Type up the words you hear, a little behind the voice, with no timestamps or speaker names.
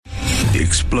The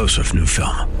explosive new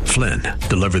film, Flynn,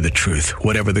 deliver the truth,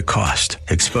 whatever the cost,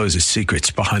 exposes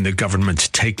secrets behind the government's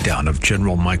takedown of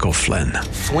General Michael Flynn.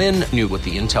 Flynn knew what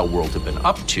the intel world had been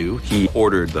up to. He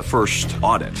ordered the first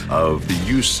audit of the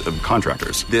use of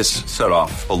contractors. This set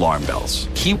off alarm bells.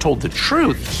 He told the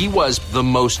truth. He was the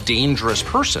most dangerous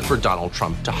person for Donald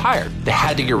Trump to hire. They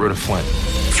had to get rid of Flynn.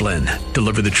 Flynn,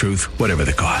 deliver the truth, whatever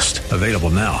the cost. Available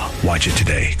now. Watch it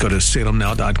today. Go to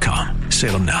salemnow.com.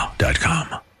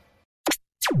 salemnow.com.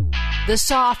 The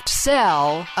soft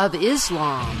sell of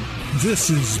Islam. This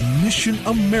is Mission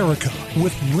America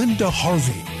with Linda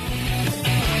Harvey.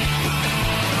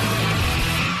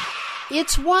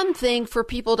 It's one thing for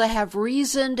people to have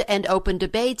reasoned and open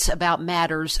debates about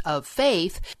matters of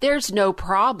faith. There's no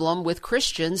problem with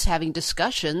Christians having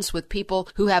discussions with people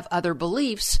who have other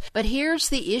beliefs, but here's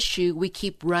the issue we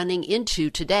keep running into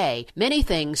today. Many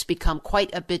things become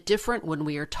quite a bit different when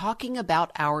we are talking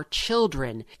about our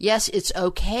children. Yes, it's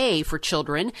okay for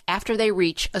children, after they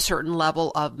reach a certain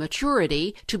level of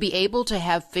maturity, to be able to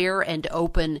have fair and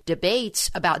open debates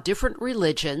about different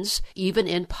religions, even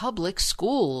in public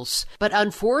schools. But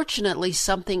unfortunately,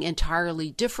 something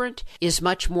entirely different is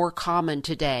much more common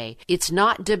today. It's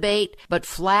not debate, but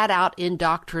flat-out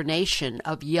indoctrination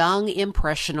of young,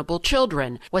 impressionable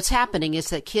children. What's happening is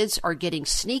that kids are getting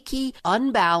sneaky,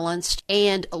 unbalanced,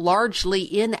 and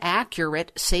largely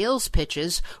inaccurate sales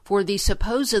pitches for the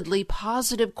supposedly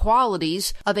positive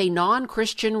qualities of a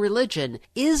non-Christian religion,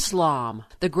 Islam.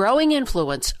 The growing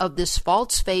influence of this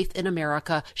false faith in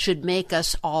America should make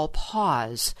us all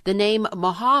pause. The name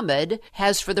Muhammad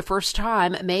has for the first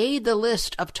time made the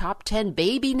list of top 10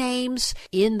 baby names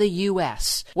in the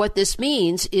U.S. What this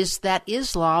means is that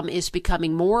Islam is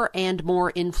becoming more and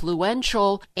more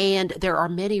influential, and there are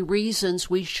many reasons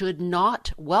we should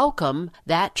not welcome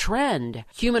that trend.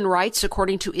 Human rights,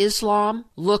 according to Islam,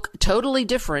 look totally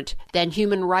different than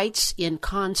human rights in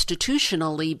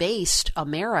constitutionally based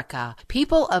America.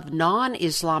 People of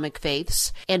non-Islamic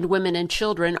faiths and women and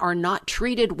children are not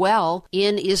treated well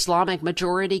in Islamic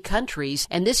majority countries,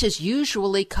 and this is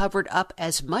usually covered up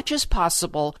as much as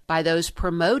possible by those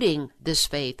promoting this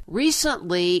faith.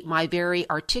 Recently, my very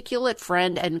articulate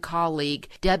friend and colleague,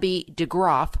 Debbie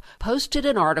DeGroff, posted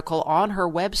an article on her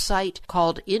website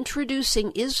called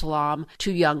Introducing Islam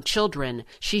to Young Children.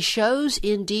 She shows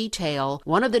in detail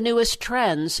one of the newest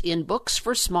trends in books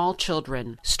for small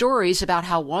children. Stories about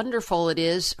how wonderful it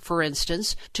is, for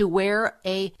instance, to wear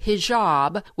a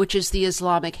hijab, which is the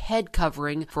Islamic head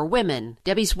covering for women.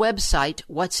 Debbie's website,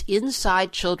 What's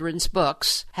Inside Children's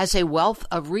Books, has a wealth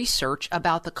of research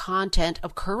about the content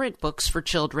of current books for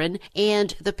children,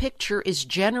 and the picture is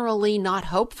generally not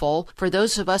hopeful for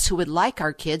those of us who would like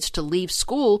our kids to leave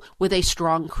school with a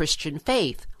strong Christian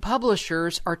faith.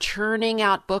 Publishers are churning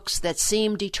out books that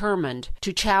seem determined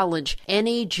to challenge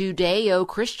any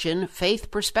Judeo-Christian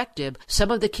faith perspective. Some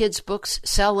of the kids' books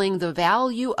selling the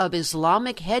value of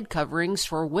Islamic head coverings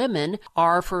for women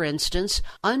are, for instance,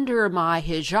 Under My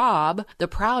Hijab, The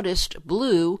Proudest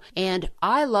Blue, and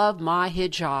I Love My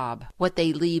Hijab. What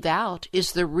they leave out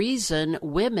is the reason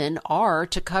women are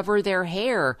to cover their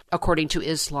hair, according to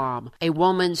Islam. A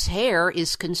woman's hair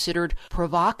is considered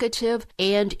provocative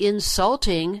and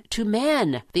insulting to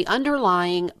men. The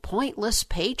underlying pointless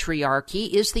patriarchy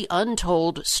is the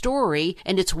untold story,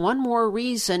 and it's one more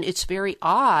reason it's very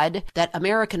odd that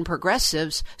American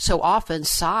progressives so often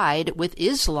side with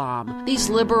Islam. These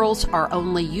liberals are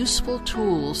only useful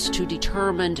tools to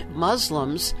determined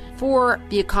Muslims for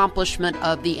the accomplishment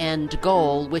of the end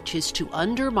goal, which is to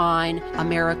undermine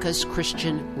America's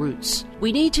Christian roots.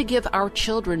 We need to give our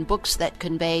children books that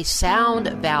convey sound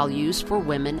values for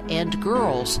women and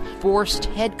girls. Forced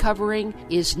head covering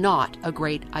is not a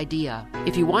great idea.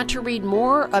 If you want to read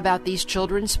more about these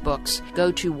children's books,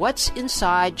 go to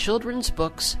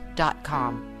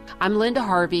what'sinsidechildrensbooks.com. I'm Linda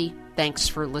Harvey. Thanks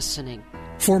for listening.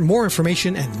 For more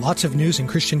information and lots of news and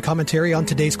Christian commentary on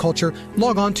today's culture,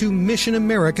 log on to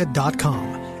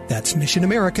missionamerica.com. That's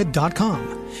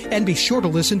missionamerica.com. And be sure to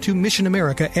listen to Mission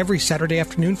America every Saturday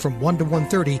afternoon from 1 to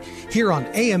 1:30 here on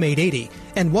AM 880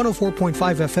 and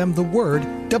 104.5 FM The Word,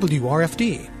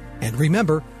 WRFD. And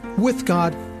remember, with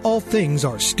God, all things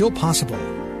are still possible.